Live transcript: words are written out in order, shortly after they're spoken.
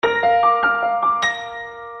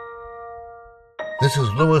This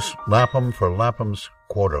is Louis Lapham for Lapham's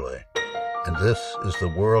Quarterly, and this is The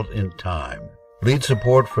World in Time. Lead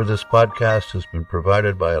support for this podcast has been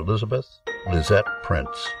provided by Elizabeth Lisette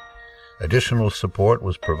Prince. Additional support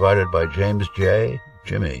was provided by James J.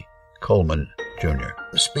 Jimmy Coleman Jr.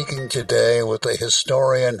 I'm speaking today with the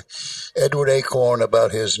historian Ed Achorn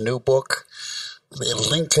about his new book, The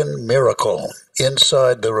Lincoln Miracle,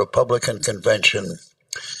 Inside the Republican Convention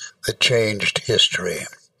That Changed History.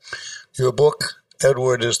 Your book,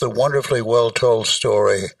 Edward, is the wonderfully well-told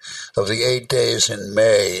story of the 8 days in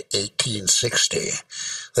May 1860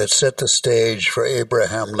 that set the stage for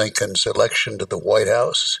Abraham Lincoln's election to the White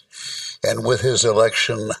House, and with his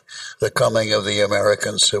election, the coming of the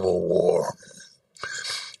American Civil War.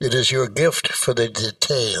 It is your gift for the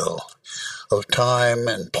detail of time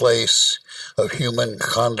and place, of human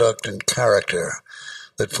conduct and character,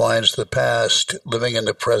 that finds the past living in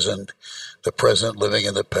the present living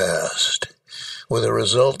in the past, with the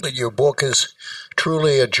result that your book is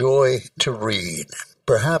truly a joy to read.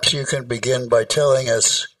 Perhaps you can begin by telling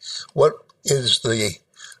us what is the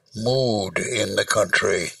mood in the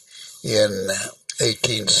country in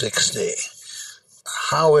 1860.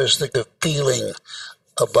 How is the feeling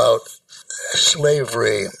about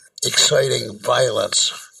slavery exciting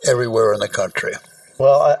violence everywhere in the country?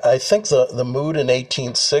 Well, I think the mood in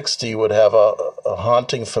 1860 would have a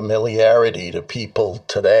haunting familiarity to people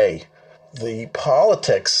today. The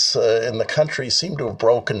politics in the country seemed to have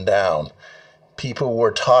broken down. People were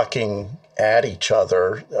talking at each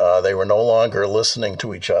other. They were no longer listening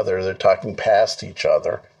to each other. They're talking past each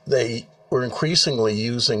other. They were increasingly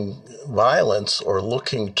using violence or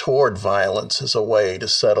looking toward violence as a way to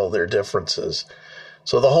settle their differences.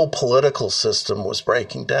 So the whole political system was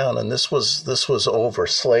breaking down, and this was over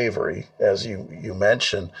slavery, as you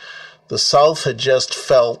mentioned. The South had just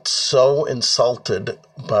felt so insulted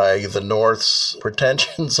by the North's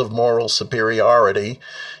pretensions of moral superiority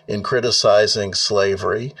in criticizing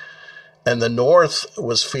slavery, and the North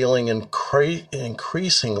was feeling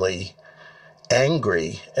increasingly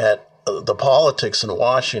angry at the politics in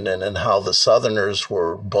Washington and how the Southerners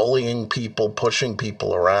were bullying people, pushing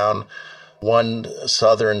people around. One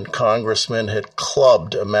Southern congressman had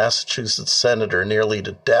clubbed a Massachusetts senator nearly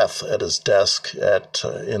to death at his desk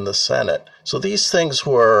in the Senate. So these things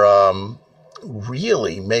were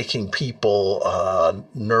really making people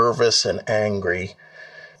nervous and angry.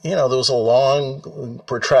 You know, there was a long,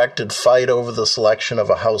 protracted fight over the selection of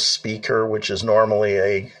a House Speaker, which is normally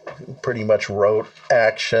a pretty much rote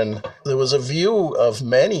action. There was a view of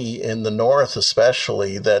many in the North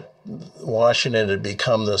especially that Washington had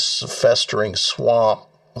become this festering swamp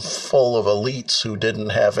full of elites who didn't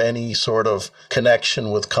have any sort of connection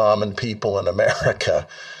with common people in America.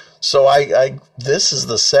 So this is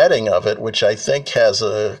the setting of it, which I think has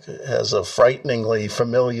a frighteningly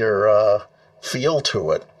familiar feel to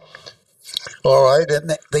it. All right,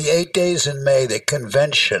 and the 8 days in May, the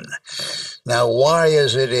convention. Now, why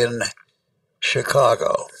is it in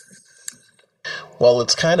Chicago? Well,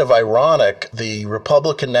 it's kind of ironic. The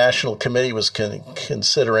Republican National Committee was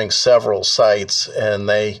considering several sites, and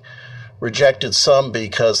they rejected some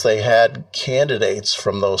because they had candidates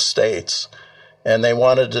from those states, and they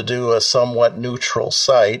wanted to do a somewhat neutral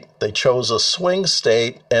site. They chose a swing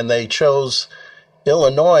state, and they chose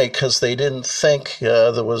Illinois because they didn't think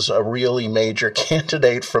there was a really major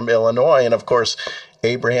candidate from Illinois. And, of course,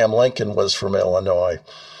 Abraham Lincoln was from Illinois.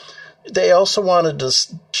 They also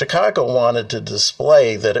Chicago wanted to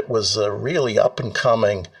display that it was a really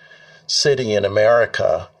up-and-coming city in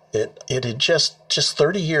America. It had just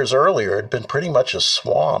 30 years earlier, it had been pretty much a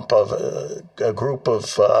swamp of a group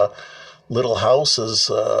of little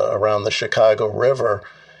houses around the Chicago River.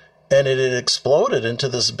 And it had exploded into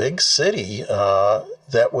this big city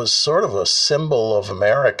that was sort of a symbol of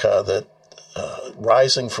America, that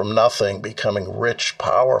rising from nothing, becoming rich,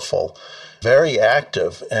 powerful, very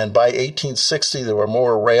active. And by 1860, there were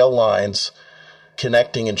more rail lines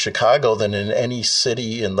connecting in Chicago than in any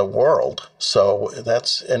city in the world.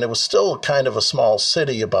 And it was still kind of a small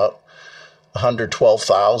city, about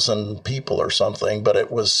 112,000 people or something, but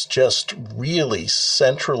it was just really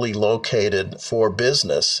centrally located for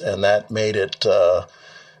business, and that made it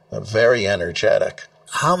very energetic.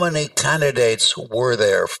 How many candidates were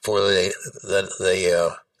there for the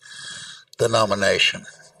nomination?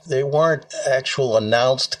 They weren't actual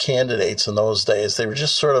announced candidates in those days. They were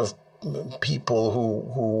just sort of people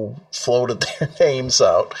who floated their names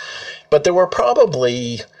out. But there were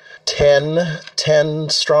probably 10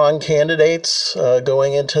 strong candidates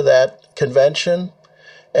going into that convention.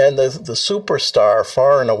 And the superstar,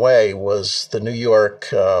 far and away, was the New York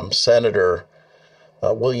Senator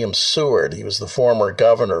William Seward. He was the former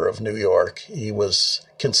governor of New York. He was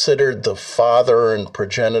considered the father and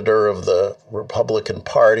progenitor of the Republican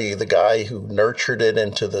Party, the guy who nurtured it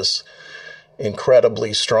into this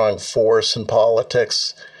incredibly strong force in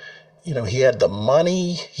politics. You know, he had the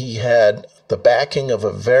money, he had the backing of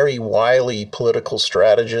a very wily political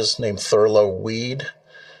strategist named Thurlow Weed,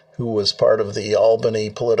 who was part of the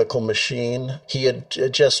Albany political machine. He had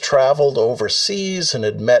just traveled overseas and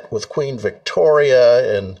had met with Queen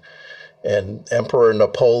Victoria and Emperor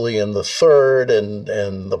Napoleon III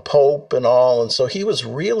and the Pope and all. And so he was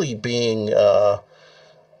really being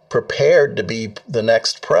prepared to be the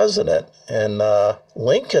next president. And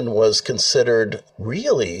Lincoln was considered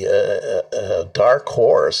really a dark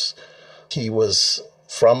horse. He was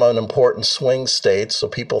from an important swing state, so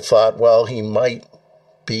people thought, well, he might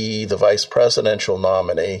be the vice presidential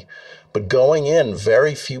nominee. But going in,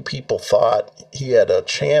 very few people thought he had a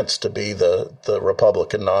chance to be the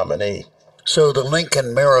Republican nominee. So the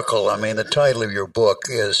Lincoln miracle, I mean, the title of your book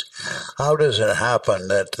is, how does it happen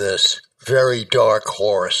that this very dark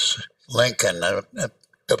horse, Lincoln, an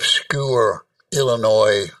obscure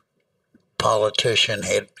Illinois politician,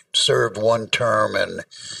 had served one term in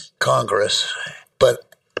Congress, but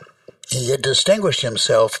he had distinguished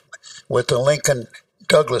himself with the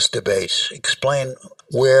Lincoln-Douglas debates. Explain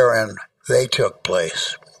where and they took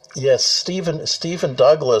place. Yes, Stephen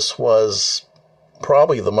Douglas was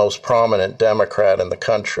probably the most prominent Democrat in the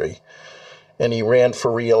country, and he ran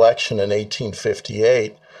for re-election in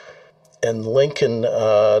 1858. And Lincoln,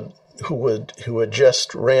 who had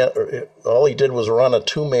just ran, all he did was run a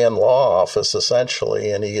two-man law office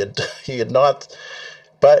essentially, and he had not.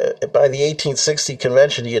 By the 1860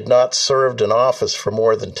 convention, he had not served in office for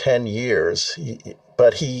more than 10 years.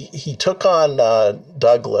 But he took on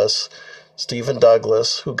Stephen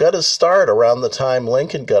Douglas, who got his start around the time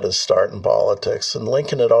Lincoln got his start in politics. And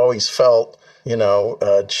Lincoln had always felt,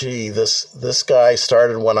 this guy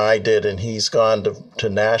started when I did, and he's gone to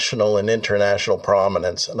national and international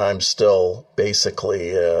prominence, and I'm still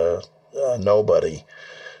basically a nobody.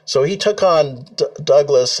 So he took on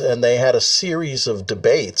Douglas, and they had a series of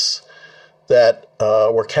debates that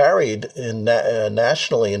were carried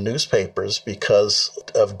nationally in newspapers because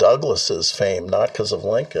of Douglas's fame, not because of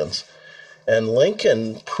Lincoln's. And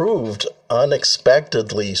Lincoln proved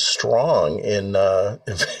unexpectedly strong in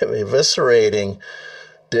eviscerating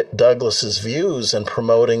Douglas's views and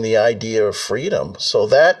promoting the idea of freedom. So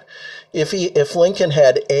that if Lincoln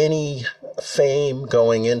had any fame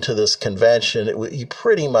going into this convention, he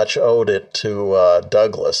pretty much owed it to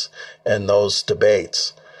Douglas and those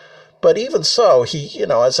debates. But even so, he,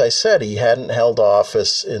 as I said, he hadn't held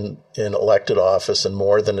office in elected office in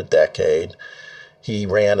more than a decade. He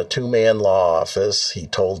ran a two-man law office. He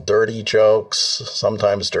told dirty jokes,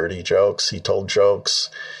 sometimes dirty jokes. He told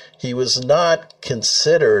jokes. He was not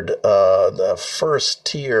considered the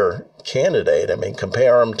first-tier candidate. I mean,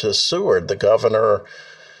 compare him to Seward, the governor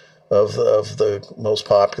of the most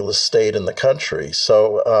populous state in the country.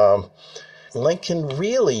 So Lincoln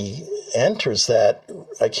really enters that.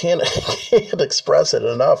 I can't express it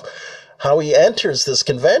enough. How he enters this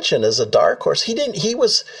convention as a dark horse.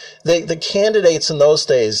 The candidates in those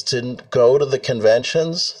days didn't go to the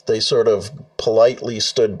conventions. They sort of politely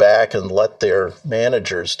stood back and let their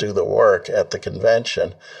managers do the work at the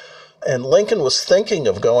convention. And Lincoln was thinking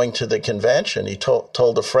of going to the convention. He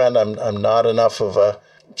told a friend, I'm not enough of a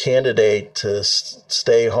candidate to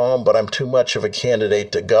stay home, but I'm too much of a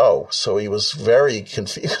candidate to go. So he was very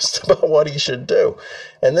confused about what he should do.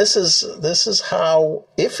 And this is how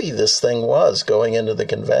iffy this thing was going into the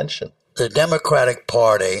convention. The Democratic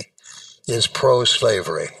Party is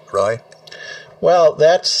pro-slavery, right? Well,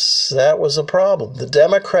 that was a problem. The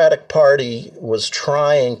Democratic Party was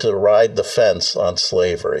trying to ride the fence on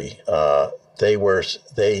slavery. They were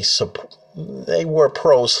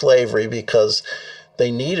pro-slavery because they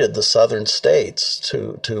needed the southern states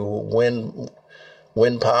to win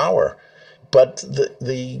power. But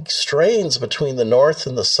the strains between the North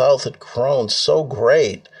and the South had grown so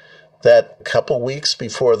great that a couple weeks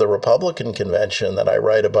before the Republican convention that I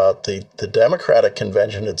write about, the Democratic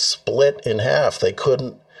convention had split in half. They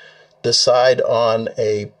couldn't decide on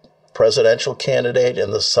a presidential candidate,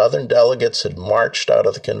 and the Southern delegates had marched out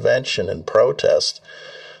of the convention in protest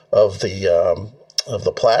of the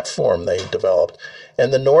platform they developed.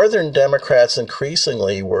 And the Northern Democrats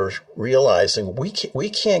increasingly were realizing we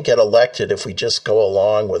can't get elected if we just go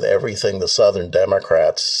along with everything the Southern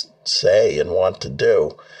Democrats say and want to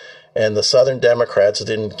do. And the Southern Democrats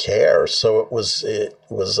didn't care. So it was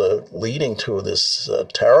leading to this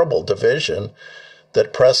terrible division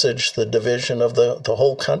that presaged the division of the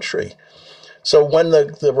whole country. So when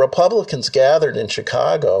the Republicans gathered in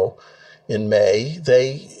Chicago in May,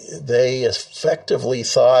 they effectively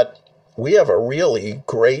thought, we have a really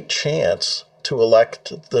great chance to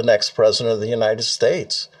elect the next president of the United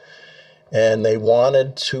States. And they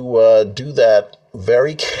wanted to do that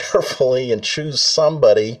very carefully and choose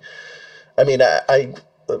somebody. I mean, I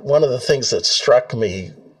one of the things that struck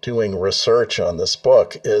me doing research on this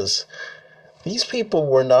book is these people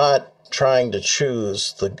were not trying to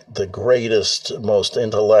choose the greatest, most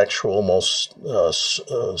intellectual, most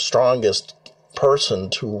strongest person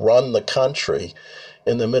to run the country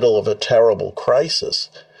in the middle of a terrible crisis.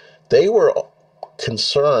 They were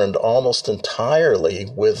concerned almost entirely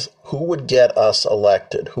with who would get us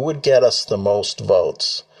elected, who would get us the most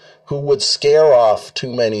votes, who would scare off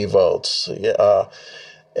too many votes.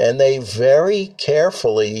 And they very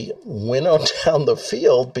carefully winnowed down the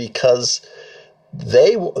field because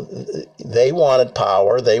they wanted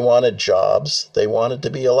power, they wanted jobs, they wanted to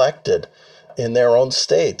be elected in their own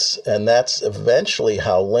states. And that's eventually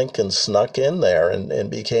how Lincoln snuck in there and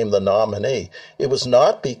became the nominee. It was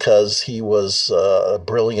not because he was a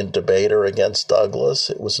brilliant debater against Douglas.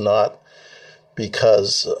 It was not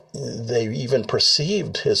because they even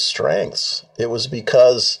perceived his strengths. It was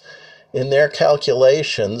because in their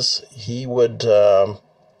calculations, he would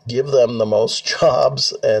give them the most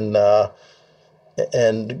jobs and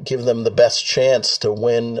give them the best chance to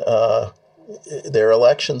win their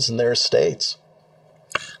elections in their states.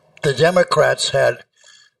 The Democrats had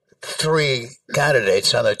 3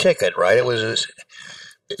 candidates on the ticket, right?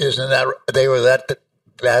 Isn't that they were that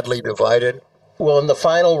badly divided? Well, in the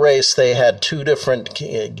final race, they had 2 different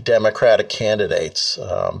Democratic candidates,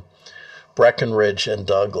 Breckinridge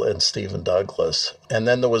and Stephen Douglas. And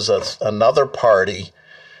then there was another party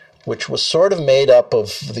which was sort of made up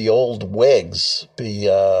of the old Whigs,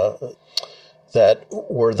 that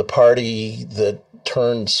were the party that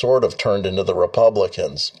turned into the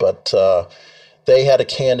Republicans. But they had a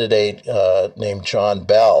candidate named John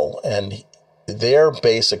Bell, and their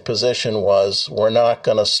basic position was, we're not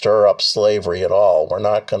going to stir up slavery at all. We're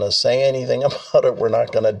not going to say anything about it. We're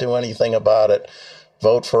not going to do anything about it.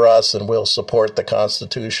 Vote for us, and we'll support the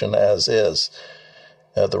Constitution as is.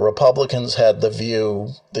 The Republicans had the view,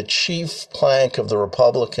 the chief plank of the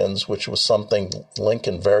Republicans, which was something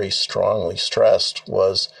Lincoln very strongly stressed,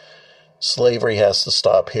 was slavery has to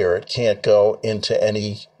stop here. It can't go into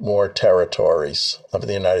any more territories of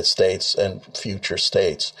the United States and future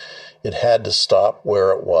states. It had to stop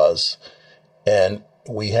where it was. And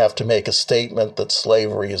we have to make a statement that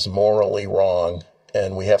slavery is morally wrong,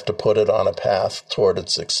 and we have to put it on a path toward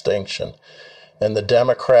its extinction. And the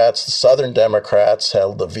Democrats, the Southern Democrats,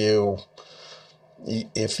 held the view,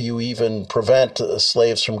 if you even prevent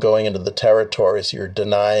slaves from going into the territories, you're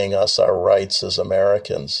denying us our rights as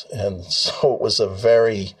Americans. And so it was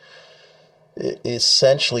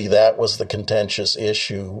essentially that was the contentious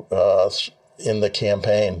issue in the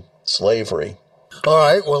campaign, slavery. All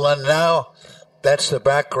right, well, then now that's the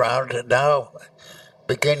background. Now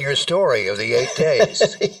begin your story of the 8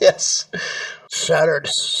 days. Yes.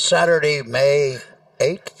 Saturday, May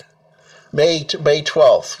 8th? May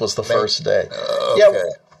 12th was the first day. Okay.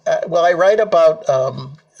 Yeah. Well, I write about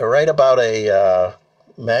a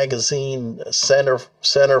magazine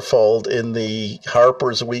centerfold in the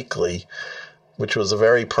Harper's Weekly, which was a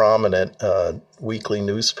very prominent weekly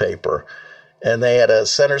newspaper, and they had a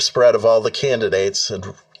center spread of all the candidates, and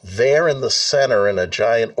there in the center, in a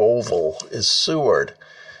giant oval, is Seward.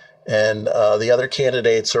 And the other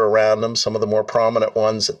candidates are around him, some of the more prominent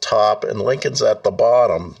ones at top, and Lincoln's at the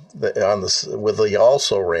bottom with the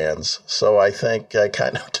also-rans. So I think I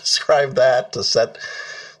kind of described that to set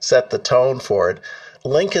the tone for it.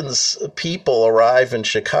 Lincoln's people arrive in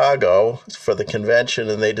Chicago for the convention,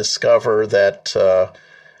 and they discover that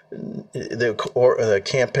the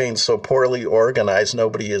campaign's so poorly organized,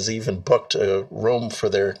 nobody has even booked a room for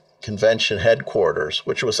their convention headquarters,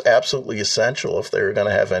 which was absolutely essential if they were going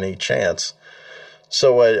to have any chance.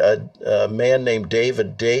 So a man named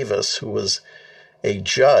David Davis, who was a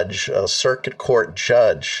judge, a circuit court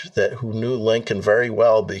judge, who knew Lincoln very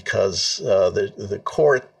well because the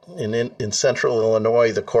court in central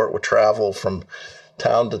Illinois, the court would travel from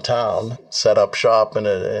town to town, set up shop in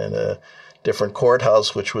a different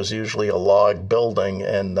courthouse, which was usually a log building,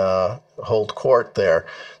 and hold court there.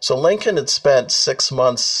 So Lincoln had spent 6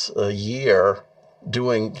 months a year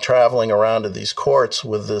traveling around to these courts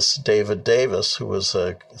with this David Davis, who was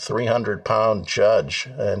a 300-pound judge.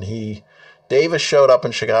 And Davis showed up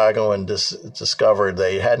in Chicago and discovered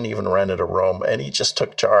they hadn't even rented a room, and he just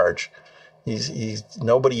took charge.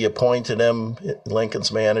 Nobody appointed him,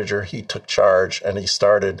 Lincoln's manager. He took charge, and he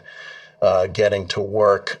started getting to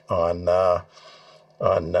work on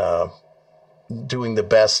doing the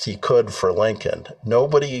best he could for Lincoln.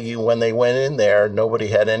 Nobody, when they went in there, nobody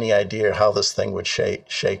had any idea how this thing would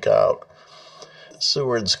shake out.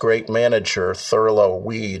 Seward's great manager, Thurlow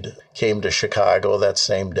Weed, came to Chicago that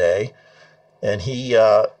same day, and he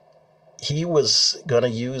was going to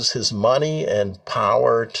use his money and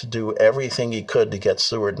power to do everything he could to get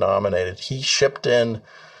Seward nominated. He shipped in,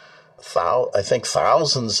 I think,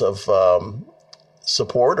 thousands of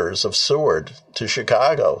supporters of Seward to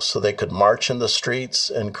Chicago so they could march in the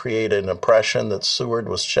streets and create an impression that Seward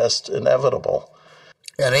was just inevitable.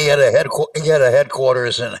 And he had a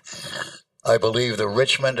headquarters in, I believe, the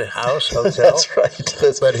Richmond House Hotel. That's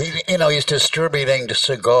right. But he's distributing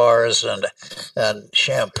cigars and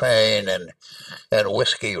champagne and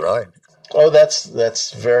whiskey, right? Oh,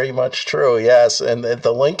 that's very much true. Yes, and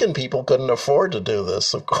the Lincoln people couldn't afford to do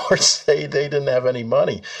this. Of course, they didn't have any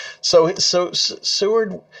money. So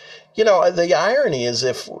Seward, the irony is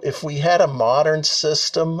if we had a modern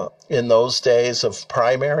system in those days of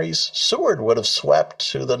primaries, Seward would have swept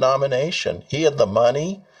to the nomination. He had the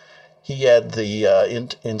money, he had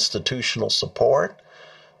the institutional support.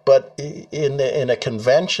 But in a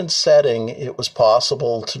convention setting, it was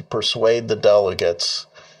possible to persuade the delegates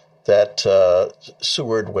that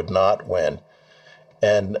Seward would not win.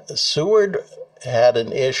 And Seward had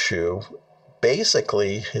an issue.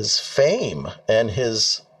 Basically, his fame and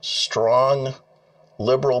his strong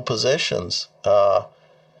liberal positions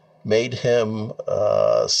made him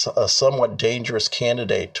a somewhat dangerous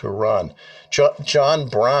candidate to run. John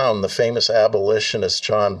Brown, the famous abolitionist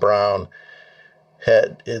John Brown,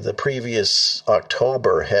 had the previous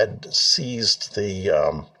October had seized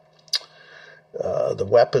the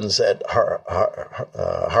weapons at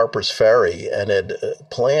Harper's Ferry and had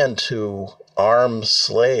planned to arm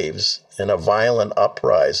slaves in a violent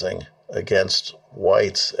uprising against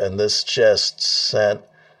whites, and this just sent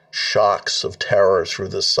shocks of terror through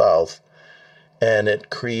the South, and it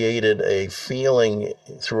created a feeling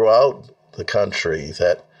throughout the country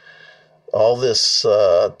that all this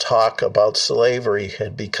talk about slavery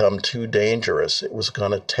had become too dangerous. It was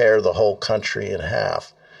going to tear the whole country in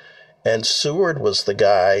half. And Seward was the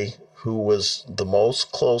guy who was the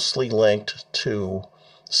most closely linked to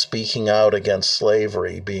speaking out against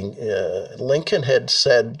slavery. Lincoln had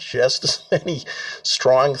said just as many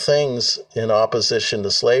strong things in opposition to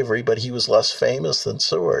slavery, but he was less famous than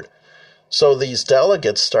Seward. So these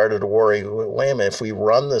delegates started to worry, wait a minute, if we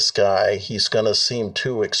run this guy, he's going to seem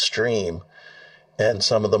too extreme. And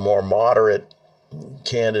some of the more moderate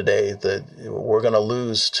candidate that we're going to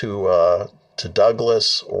lose to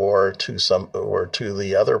Douglas or to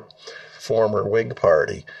the other former Whig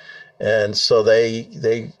Party. And so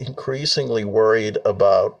they increasingly worried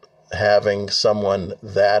about having someone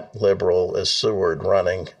that liberal as Seward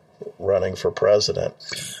running for president.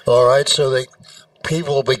 All right, so the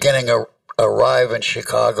people beginning to arrive in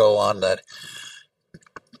Chicago on the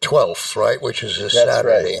 12th, right, which is a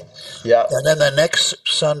Saturday. Right. Yeah. And then the next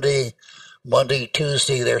Sunday, Monday,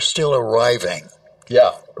 Tuesday, they're still arriving.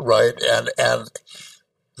 Yeah. Right, and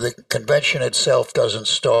the convention itself doesn't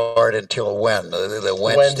start until when? The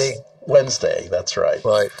Wednesday? Wednesday, that's right.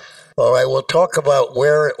 Right. All right, we'll talk about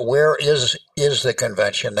where is the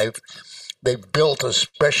convention. They've built a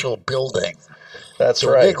special building. That's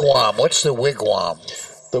right. The wigwam. What's the wigwam?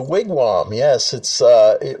 The wigwam, yes.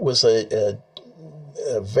 It was a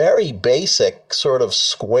very basic sort of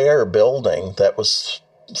square building that was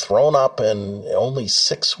thrown up in only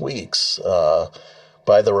 6 weeks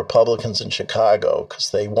by the Republicans in Chicago because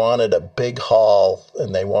they wanted a big hall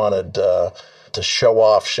and they wanted to show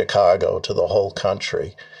off Chicago to the whole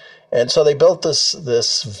country. And so they built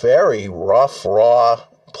this very rough, raw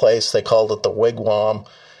place. They called it the Wigwam.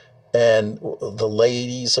 And the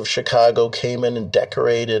ladies of Chicago came in and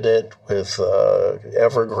decorated it with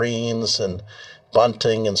evergreens and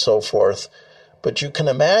bunting and so forth. But you can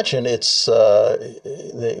imagine when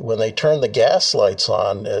they turn the gas lights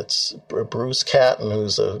on, it's Bruce Catton,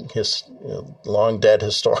 who's a long-dead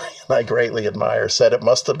historian I greatly admire, said it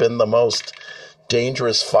must have been the most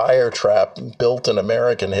dangerous fire trap built in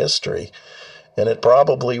American history. And it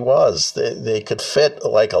probably was. They could fit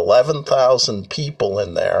like 11,000 people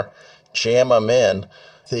in there, jam them in.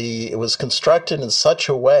 It was constructed in such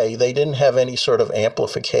a way, they didn't have any sort of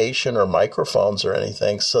amplification or microphones or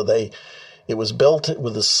anything, so it was built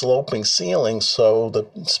with a sloping ceiling so the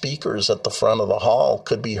speakers at the front of the hall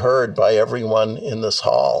could be heard by everyone in this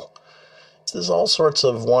hall. There's all sorts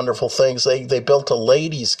of wonderful things. They built a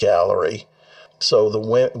ladies' gallery so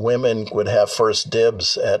the women would have first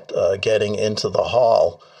dibs at getting into the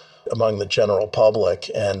hall. among the general public,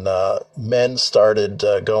 and men started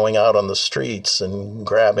going out on the streets and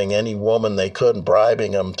grabbing any woman they could and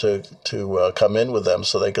bribing them to come in with them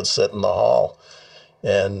so they could sit in the hall,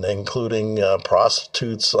 and including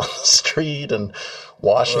prostitutes on the street and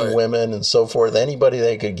washing women and so forth, anybody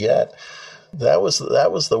they could get. That was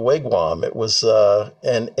the wigwam. It was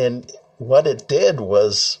and what it did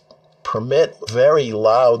was permit very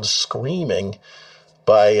loud screaming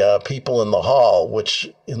by people in the hall,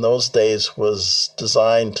 which in those days was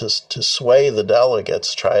designed to sway the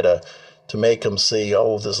delegates, try to make them see,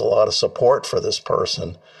 oh, there's a lot of support for this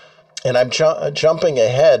person. And I'm jumping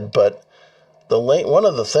ahead, but one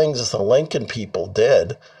of the things the Lincoln people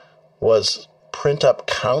did was print up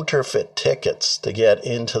counterfeit tickets to get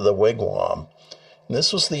into the wigwam. And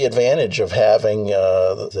this was the advantage of having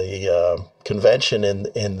the convention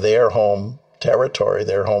in their home territory,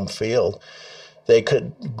 their home field. They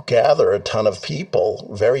could gather a ton of people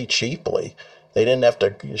very cheaply. They didn't have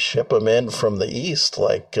to ship them in from the east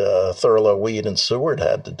like Thurlow, Weed, and Seward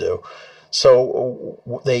had to do. So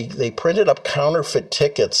they printed up counterfeit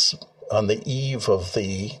tickets on the eve of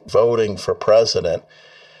the voting for president,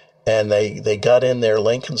 and they got in their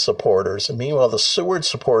Lincoln supporters. And meanwhile, the Seward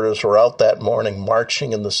supporters were out that morning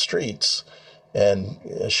marching in the streets and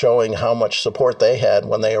showing how much support they had.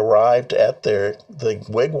 When they arrived at the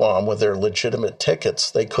wigwam with their legitimate tickets,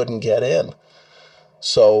 they couldn't get in.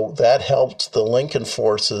 So that helped the Lincoln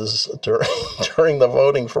forces during the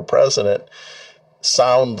voting for president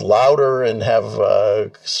sound louder and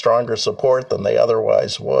have stronger support than they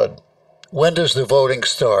otherwise would. When does the voting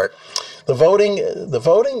start? The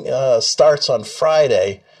voting starts on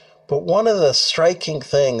Friday, but one of the striking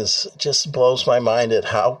things just blows my mind at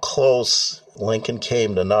how close Lincoln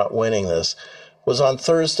came to not winning this was on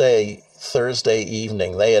Thursday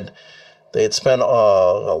evening. They had spent a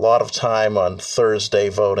lot of time on Thursday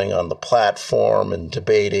voting on the platform and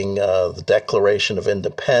debating the Declaration of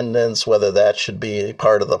Independence, whether that should be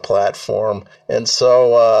part of the platform. And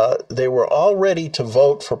so they were all ready to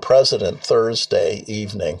vote for president Thursday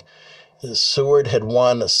evening. Seward had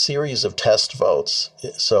won a series of test votes,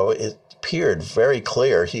 so it appeared very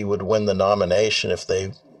clear he would win the nomination if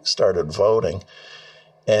they started voting.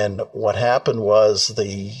 And what happened was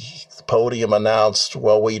the podium announced,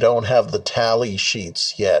 well, we don't have the tally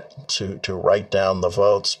sheets yet to write down the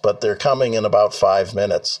votes, but they're coming in about 5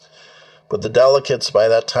 minutes. But the delegates by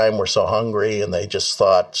that time were so hungry, and they just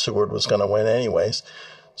thought Seward was going to win anyways.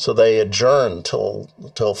 So they adjourned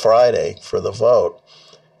till Friday for the vote.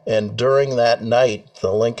 And during that night,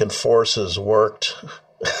 the Lincoln forces worked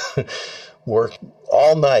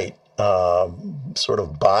all night, sort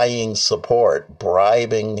of buying support,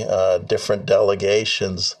 bribing different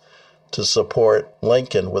delegations to support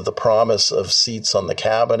Lincoln with the promise of seats on the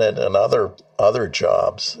cabinet and other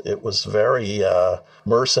jobs. It was very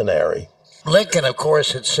mercenary. Lincoln, of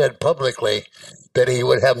course, had said publicly that he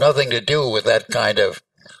would have nothing to do with that kind of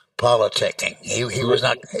politicking. He was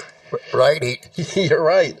not... Right? You're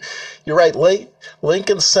right.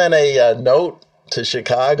 Lincoln sent a note to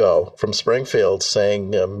Chicago from Springfield saying,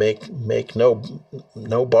 make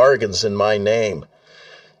no bargains in my name.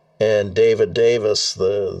 And David Davis,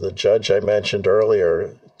 the judge I mentioned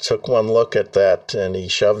earlier, took one look at that and he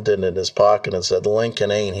shoved it in his pocket and said, Lincoln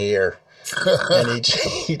ain't here. And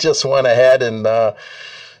he just went ahead and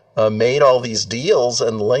made all these deals,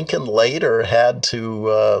 and Lincoln later had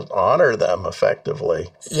to honor them effectively.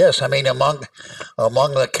 Yes, I mean among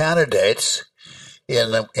the candidates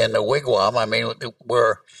in the wigwam, I mean,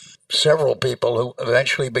 were several people who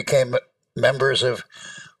eventually became members of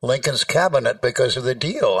Lincoln's cabinet because of the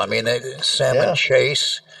deal. I mean, Salmon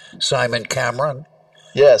Chase, Simon Cameron.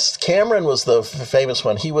 Yes, Cameron was the famous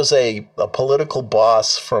one. He was a political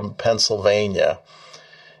boss from Pennsylvania,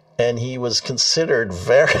 and he was considered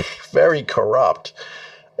very, very corrupt.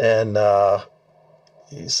 And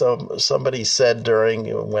somebody said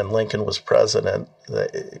when Lincoln was president,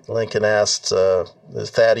 Lincoln asked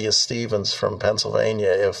Thaddeus Stevens from Pennsylvania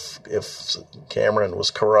if Cameron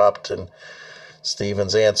was corrupt, and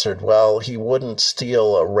Stevens answered, well, he wouldn't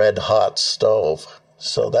steal a red-hot stove.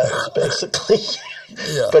 So that was basically...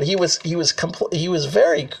 Yeah. But he was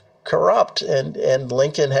very corrupt, and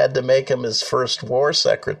Lincoln had to make him his first war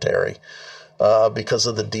secretary because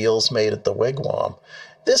of the deals made at the wigwam.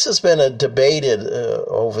 This has been debated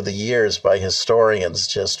over the years by historians,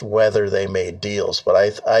 just whether they made deals. But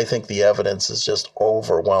I think the evidence is just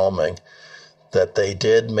overwhelming that they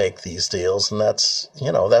did make these deals, and that's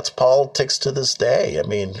politics to this day. I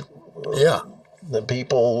mean, the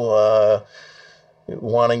people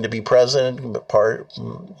wanting to be president,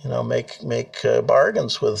 make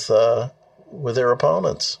bargains with their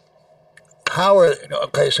opponents.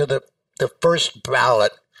 So the first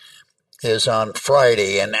ballot is on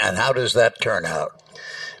Friday, and how does that turn out?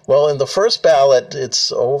 Well, in the first ballot,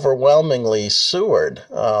 it's overwhelmingly Seward,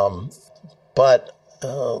 but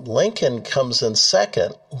Lincoln comes in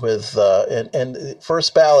second with, and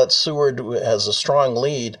first ballot, Seward has a strong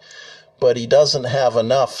lead, but he doesn't have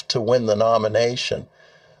enough to win the nomination.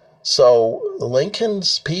 So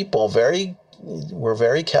Lincoln's people were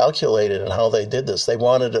very calculated in how they did this. They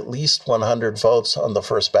wanted at least 100 votes on the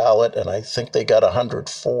first ballot, and I think they got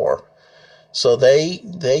 104. So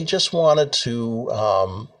they just wanted to,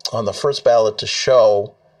 on the first ballot, to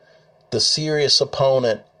show the serious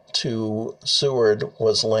opponent to Seward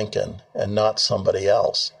was Lincoln and not somebody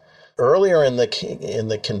else. Earlier in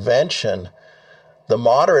the convention, the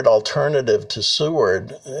moderate alternative to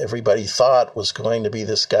Seward, everybody thought, was going to be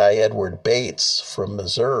this guy, Edward Bates from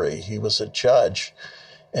Missouri. He was a judge,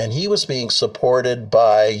 and he was being supported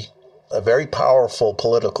by a very powerful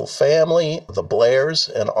political family, the Blairs,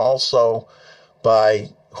 and also by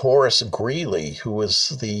Horace Greeley, who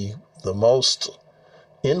was the most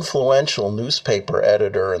influential newspaper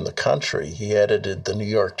editor in the country. He edited the New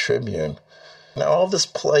York Tribune. Now, all this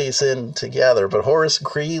plays in together, but Horace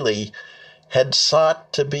Greeley had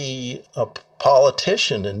sought to be a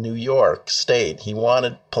politician in New York State. He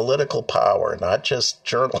wanted political power, not just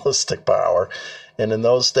journalistic power. And in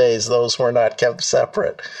those days, those were not kept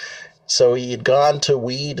separate. So he had gone to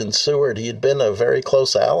Weed and Seward. He had been a very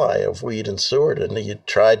close ally of Weed and Seward, and he had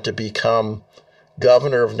tried to become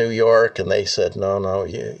governor of New York, and they said, no,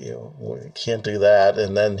 you can't do that.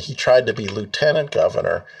 And then he tried to be lieutenant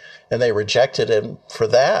governor, and they rejected him for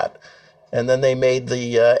that. And then they made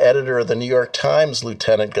the editor of the New York Times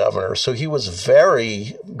lieutenant governor. So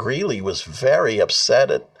Greeley was very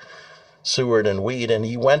upset at Seward and Weed, and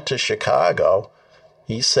he went to Chicago.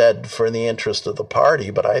 He said for the interest of the party,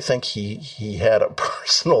 but I think he had a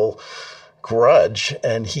personal grudge,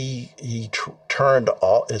 and he turned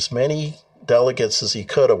as many delegates as he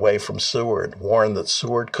could away from Seward, warned that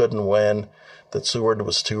Seward couldn't win, that Seward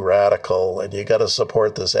was too radical, and you got to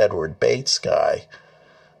support this Edward Bates guy.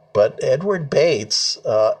 But Edward Bates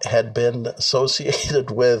had been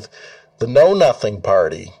associated with the Know Nothing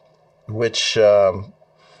Party, which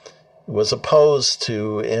was opposed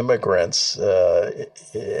to immigrants.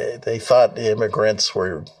 They thought immigrants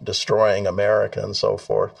were destroying America and so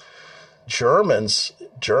forth.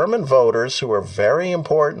 German voters, who were very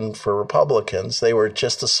important for Republicans, they were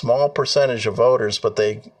just a small percentage of voters, but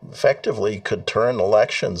they effectively could turn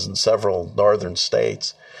elections in several northern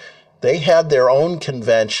states. They had their own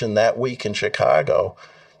convention that week in Chicago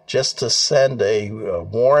just to send a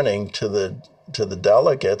warning to the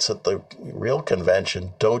delegates at the real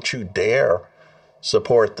convention, don't you dare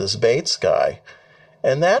support this Bates guy.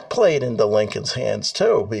 And that played into Lincoln's hands,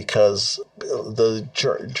 too, because the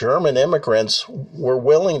German immigrants were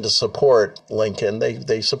willing to support Lincoln.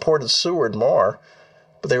 They supported Seward more,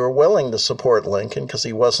 but they were willing to support Lincoln because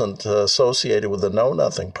he wasn't associated with the Know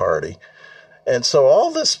Nothing Party. And so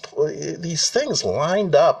all these things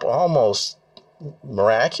lined up almost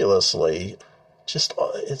miraculously.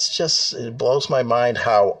 It blows my mind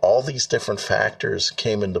how all these different factors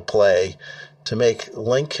came into play to make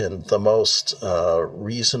Lincoln the most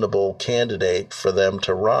reasonable candidate for them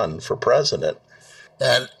to run for president.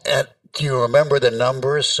 And do you remember the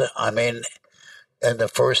numbers? I mean, in the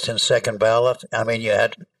first and second ballot? I mean, you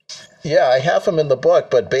had... Yeah, I have them in the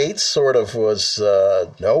book, but Bates sort of was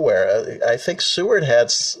nowhere. I think Seward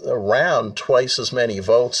had around twice as many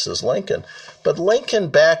votes as Lincoln. But Lincoln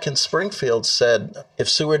back in Springfield said, if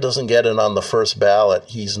Seward doesn't get it on the first ballot,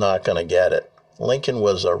 he's not going to get it. Lincoln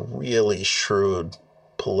was a really shrewd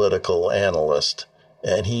political analyst,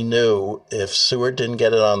 and he knew if Seward didn't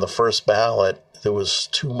get it on the first ballot, there was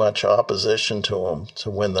too much opposition to him to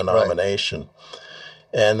win the nomination. Right.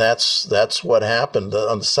 And that's what happened.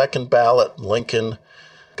 On the second ballot, Lincoln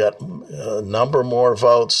got a number more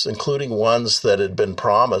votes, including ones that had been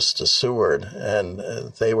promised to Seward, and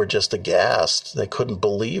they were just aghast. They couldn't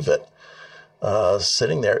believe it.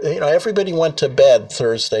 Sitting there, everybody went to bed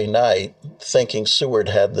Thursday night thinking Seward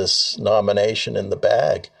had this nomination in the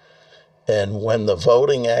bag, and when the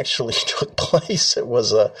voting actually took place, it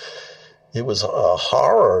was a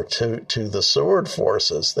horror to the Seward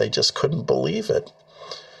forces. They just couldn't believe it.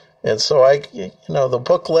 And so the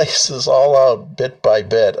book lays this all out bit by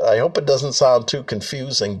bit. I hope it doesn't sound too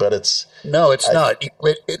confusing, but it's... No, it's not.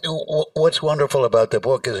 What's wonderful about the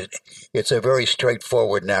book is it's a very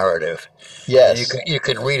straightforward narrative. Yes. And you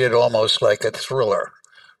can read it almost like a thriller,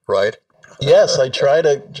 right? Yes, I try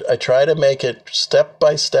to make it step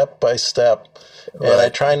by step by step. And I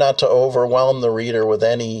try not to overwhelm the reader with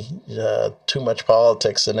any too much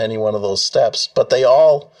politics in any one of those steps, but they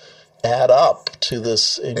all add up to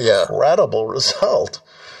this incredible result.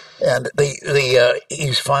 And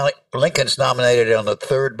Lincoln's nominated on the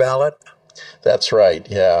third ballot? That's right,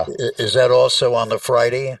 yeah. Is that also on the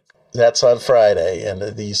Friday? That's on Friday, and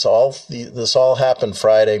this all happened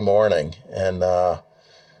Friday morning, and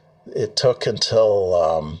it took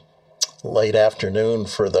until late afternoon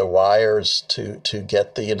for the wires to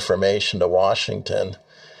get the information to Washington.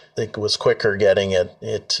 I think it was quicker getting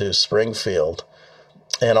it to Springfield.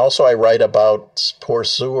 And also I write about poor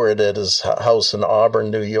Seward at his house in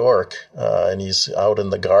Auburn, New York, and he's out in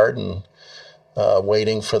the garden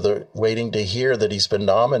waiting to hear that he's been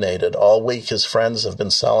nominated. All week his friends have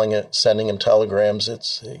been sending him telegrams.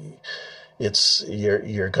 It's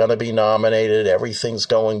you're going to be nominated. Everything's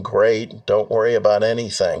going great. Don't worry about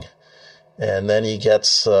anything. And then he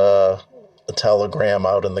gets a telegram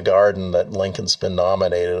out in the garden that Lincoln's been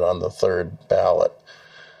nominated on the third ballot.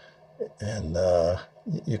 And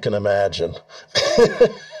you can imagine.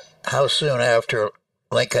 How soon after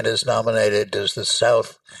Lincoln is nominated does the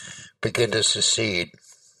South begin to secede?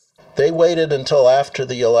 They waited until after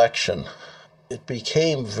the election. It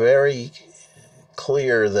became very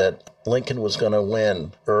clear that Lincoln was going to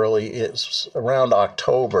win early. It was around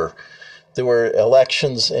October. There were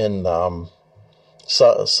elections in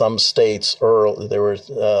some states early. There were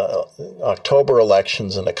October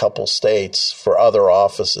elections in a couple states for other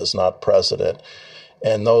offices, not president.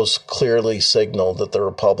 And those clearly signaled that the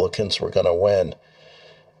Republicans were going to win.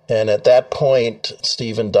 And at that point,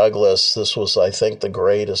 Stephen Douglas, this was, I think, the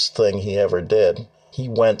greatest thing he ever did. He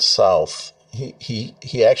went south. He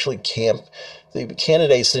actually the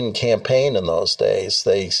candidates didn't campaign in those days.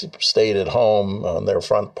 They stayed at home on their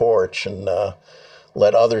front porch and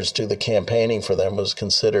let others do the campaigning for them. It was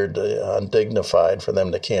considered undignified for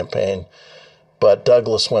them to campaign. But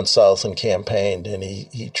Douglas went south and campaigned, and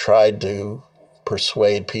he tried to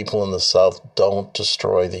persuade people in the South, don't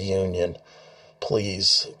destroy the Union.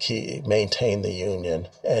 Please maintain the Union.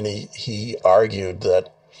 And he argued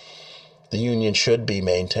that the Union should be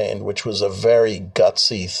maintained, which was a very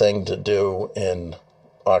gutsy thing to do in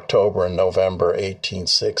October and November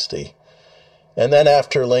 1860. And then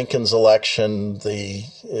after Lincoln's election,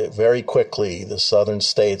 very quickly the southern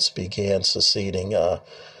states began seceding,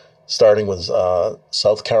 starting with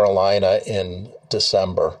South Carolina in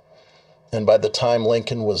December. And by the time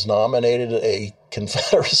Lincoln was nominated, a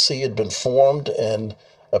Confederacy had been formed and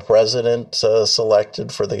a president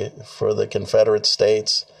selected for the Confederate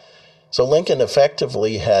States. So Lincoln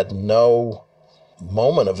effectively had no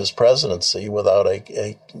moment of his presidency without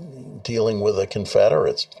a dealing with a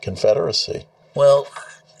Confederacy. Well,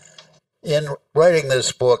 in writing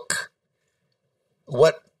this book,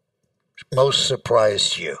 what most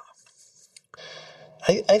surprised you?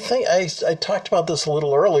 I think I talked about this a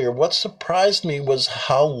little earlier. What surprised me was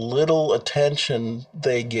how little attention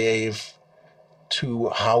they gave to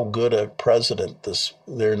how good a president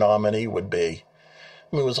their nominee would be.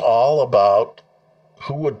 I mean, it was all about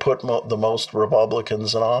who would put the most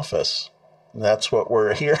Republicans in office. And that's what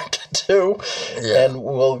we're here to do. Yeah. And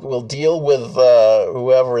we'll deal with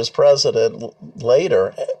whoever is president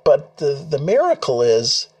later. But the miracle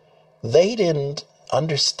is they didn't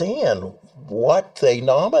understand what they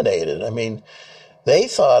nominated. I mean, they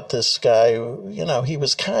thought this guy, he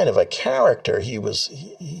was kind of a character.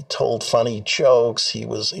 He told funny jokes. He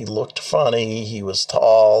looked funny. He was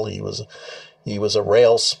tall. He was a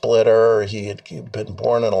rail splitter. He had been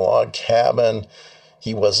born in a log cabin.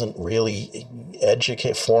 He wasn't really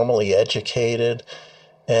formally educated.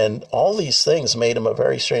 And all these things made him a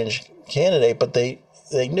very strange candidate, but they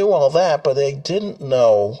knew all that, but they didn't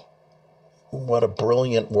know what a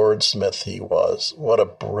brilliant wordsmith he was, what a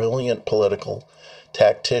brilliant political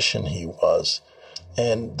tactician he was.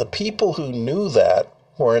 And the people who knew that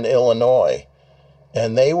were in Illinois,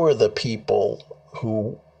 and they were the people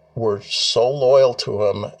who were so loyal to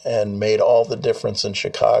him and made all the difference in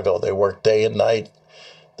Chicago. They worked day and night.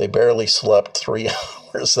 They barely slept 3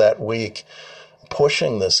 hours that week,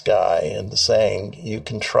 pushing this guy and saying, you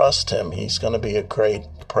can trust him. He's going to be a great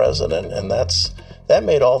president. And that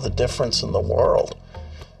made all the difference in the world.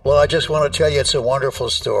 Well, I just want to tell you it's a wonderful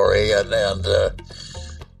story, and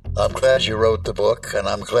I'm glad you wrote the book, and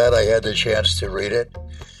I'm glad I had the chance to read it.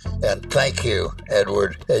 And thank you,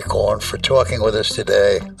 Edward Achorn, for talking with us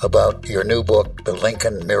today about your new book, The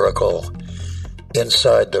Lincoln Miracle,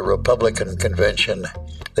 Inside the Republican Convention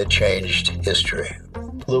That Changed History.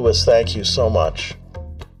 Louis, thank you so much.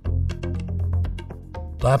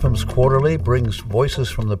 Lapham's Quarterly brings voices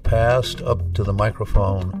from the past up to the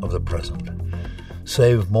microphone of the present.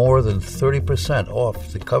 Save more than 30%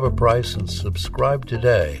 off the cover price and subscribe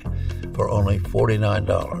today for only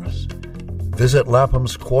 $49. Visit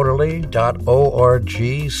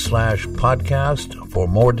laphamsquarterly.org/podcast for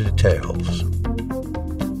more details.